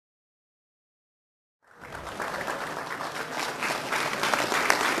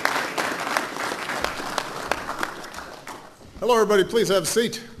Hello, everybody. Please have a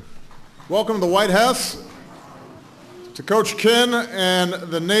seat. Welcome to the White House. To Coach Ken and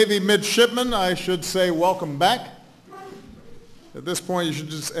the Navy Midshipmen, I should say welcome back. At this point, you should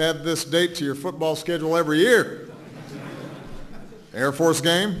just add this date to your football schedule every year. Air Force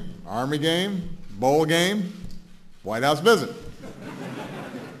game, Army game, bowl game, White House visit.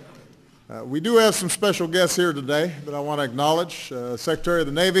 We do have some special guests here today that I want to acknowledge. Secretary of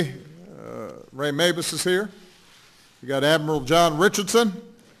the Navy, Ray Mabus is here. We got Admiral John Richardson.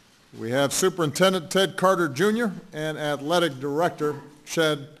 We have Superintendent Ted Carter Jr. and Athletic Director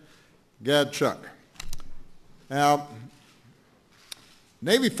Ched Gadchuk. Now,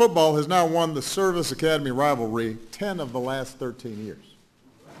 Navy football has now won the Service Academy rivalry 10 of the last 13 years.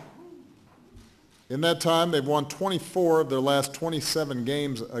 In that time, they've won 24 of their last 27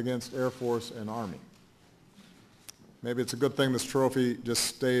 games against Air Force and Army. Maybe it's a good thing this trophy just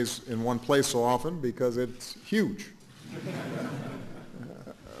stays in one place so often because it's huge.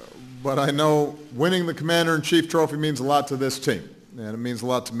 But I know winning the Commander-in-Chief trophy means a lot to this team. And it means a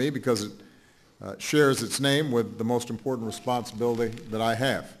lot to me because it shares its name with the most important responsibility that I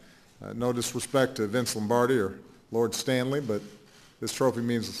have. No disrespect to Vince Lombardi or Lord Stanley, but this trophy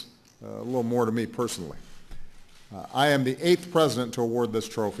means a little more to me personally. I am the 8th president to award this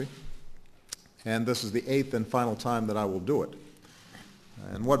trophy, and this is the 8th and final time that I will do it.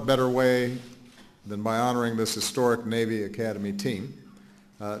 And what better way than by honoring this historic Navy Academy team.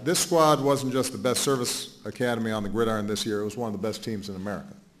 This squad wasn't just the best service academy on the gridiron this year, it was one of the best teams in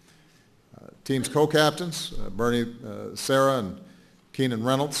America. Team's co-captains, Bernie Sarah and Keenan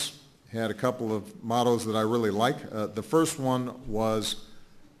Reynolds, had a couple of mottos that I really like. The first one was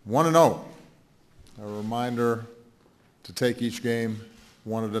 1-0, a reminder to take each game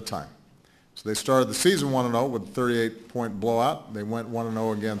one at a time. So they started the season 1-0 with a 38-point blowout. They went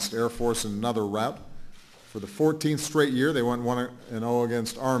 1-0 against Air Force in another rout. For the 14th straight year, they went 1-0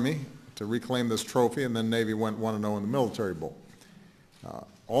 against Army to reclaim this trophy, and then Navy went 1-0 in the Military Bowl.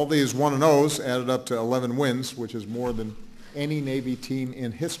 All these 1-0s added up to 11 wins, which is more than any Navy team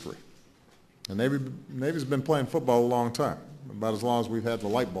in history. And Navy's been playing football a long time, about as long as we've had the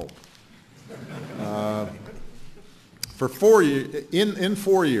light bulb. In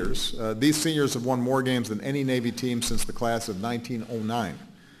 4 years, these seniors have won more games than any Navy team since the class of 1909.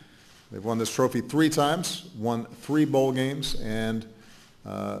 They've won this trophy 3 times, won 3 bowl games, and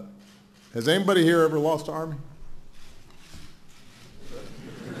has anybody here ever lost to Army?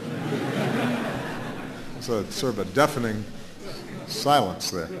 It's sort of a deafening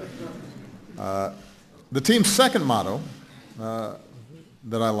silence there. The team's second motto that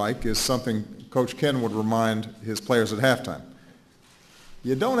I like is something Coach Ken would remind his players at halftime.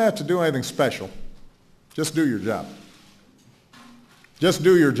 You don't have to do anything special. Just do your job. Just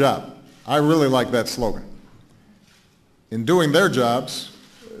do your job. I really like that slogan. In doing their jobs,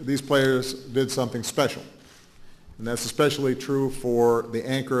 these players did something special. And that's especially true for the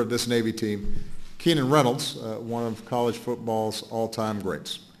anchor of this Navy team, Keenan Reynolds, one of college football's all-time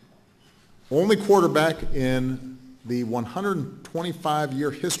greats. Only quarterback in the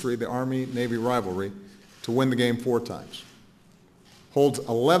 125-year history of the Army-Navy rivalry to win the game 4 times. Holds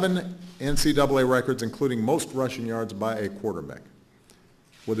 11 NCAA records, including most rushing yards by a quarterback.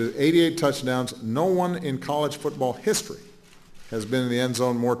 With his 88 touchdowns, no one in college football history has been in the end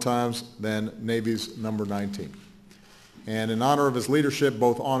zone more times than Navy's number 19. And in honor of his leadership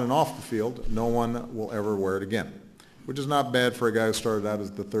both on and off the field, no one will ever wear it again, which is not bad for a guy who started out as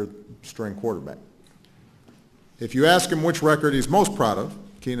the 3rd-string quarterback. If you ask him which record he's most proud of,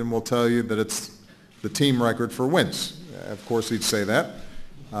 Keenan will tell you that it's the team record for wins. Of course, he'd say that.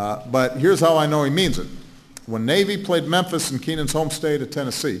 But here's how I know he means it. When Navy played Memphis in Keenan's home state of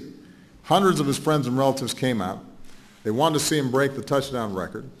Tennessee, hundreds of his friends and relatives came out. They wanted to see him break the touchdown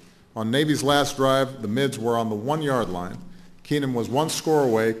record. On Navy's last drive, the Mids were on the 1-yard line. Keenan was 1 score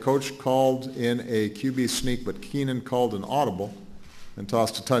away. Coach called in a QB sneak, but Keenan called an audible and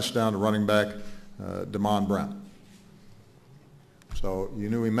tossed a touchdown to running back Damon Brown. So you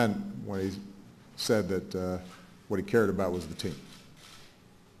knew he meant when he said that what he cared about was the team.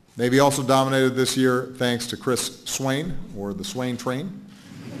 Navy also dominated this year thanks to Chris Swain, or the Swain Train,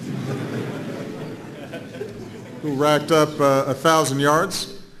 who racked up 1,000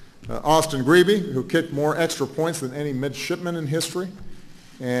 yards. Austin Grebe, who kicked more extra points than any midshipman in history.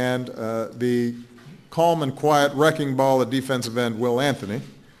 And the calm and quiet wrecking ball at defensive end, Will Anthony,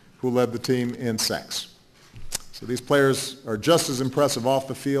 who led the team in sacks. So these players are just as impressive off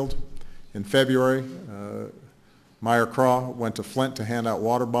the field. In February, Meyer Craw went to Flint to hand out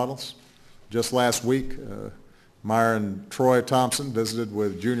water bottles. Just last week, Meyer and Troy Thompson visited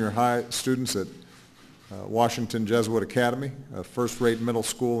with junior high students at Washington Jesuit Academy, a first-rate middle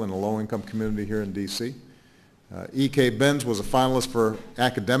school in a low-income community here in D.C. E.K. Benz was a finalist for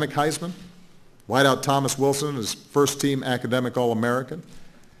Academic Heisman. Wideout Thomas Wilson is first-team Academic All-American.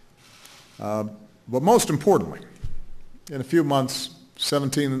 But most importantly, in a few months,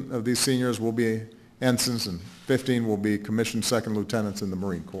 17 of these seniors will be ensigns and 15 will be commissioned second lieutenants in the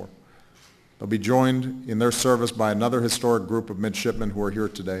Marine Corps. They'll be joined in their service by another historic group of midshipmen who are here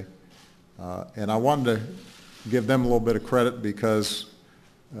today. And I wanted to give them a little bit of credit because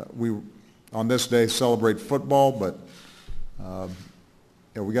we, on this day, celebrate football, but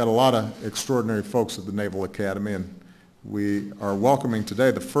we got a lot of extraordinary folks at the Naval Academy, and we are welcoming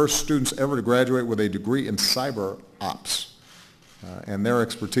today the first students ever to graduate with a degree in cyber ops. And their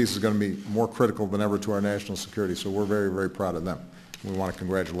expertise is going to be more critical than ever to our national security, so we're very, very proud of them. We want to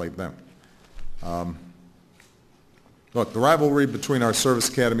congratulate them. Look, the rivalry between our service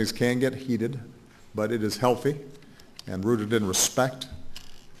academies can get heated, but it is healthy and rooted in respect.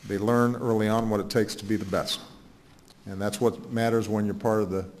 They learn early on what it takes to be the best. And that's what matters when you're part of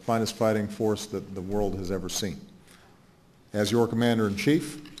the finest fighting force that the world has ever seen. As your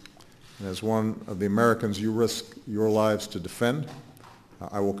commander-in-chief, and as one of the Americans you risk your lives to defend,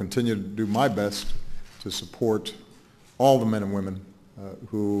 I will continue to do my best to support all the men and women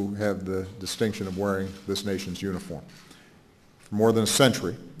who have the distinction of wearing this nation's uniform. For more than a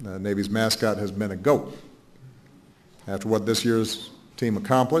century, the Navy's mascot has been a goat. After what this year's team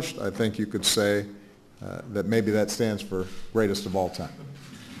accomplished, I think you could say that maybe that stands for greatest of all time.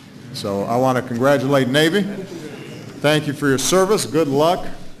 So I want to congratulate Navy. Thank you for your service. Good luck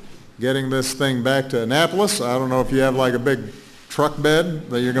getting this thing back to Annapolis. I don't know if you have like a big truck bed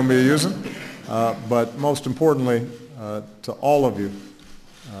that you're going to be using, but most importantly, to all of you,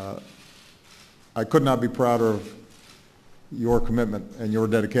 I could not be prouder of your commitment and your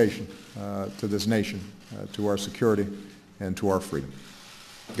dedication to this nation, to our security, and to our freedom.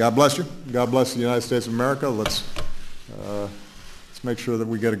 God bless you. God bless the United States of America. Let's make sure that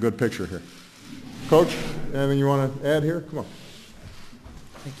we get a good picture here. Coach, anything you want to add here? Come on.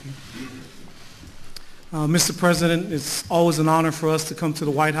 Thank you. Mr. President, it's always an honor for us to come to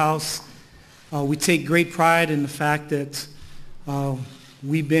the White House. We take great pride in the fact that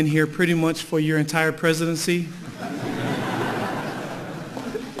we've been here pretty much for your entire presidency.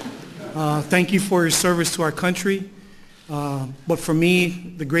 Thank you for your service to our country. But for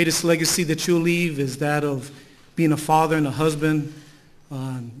me, the greatest legacy that you'll leave is that of being a father and a husband.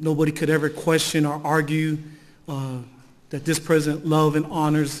 Nobody could ever question or argue that this president loves and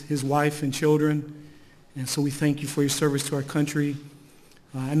honors his wife and children. And so we thank you for your service to our country.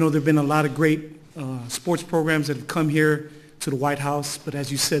 I know there have been a lot of great sports programs that have come here to the White House, but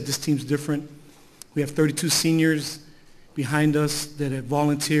as you said, this team's different. We have 32 seniors behind us that have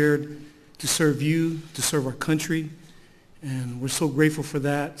volunteered to serve you, to serve our country, and we're so grateful for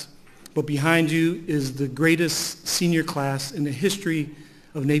that. But behind you is the greatest senior class in the history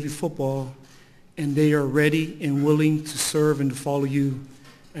of Navy football, and they are ready and willing to serve and to follow you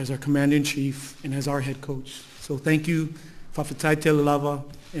as our commander-in-chief and as our head coach. So thank you, Fafatai Telelava,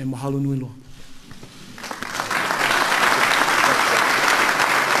 and Mahalo Nui Loa.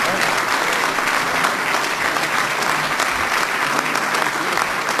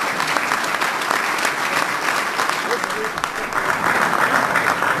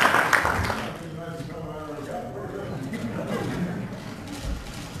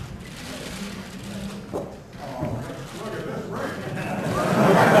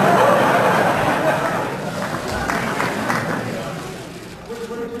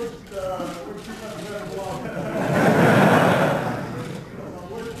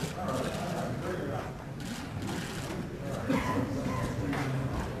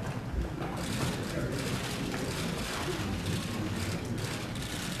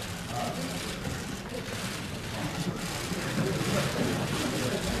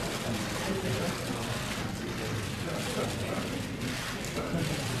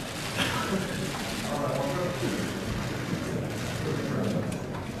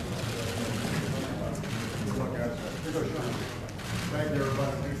 Thank you,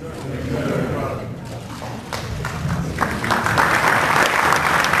 everybody.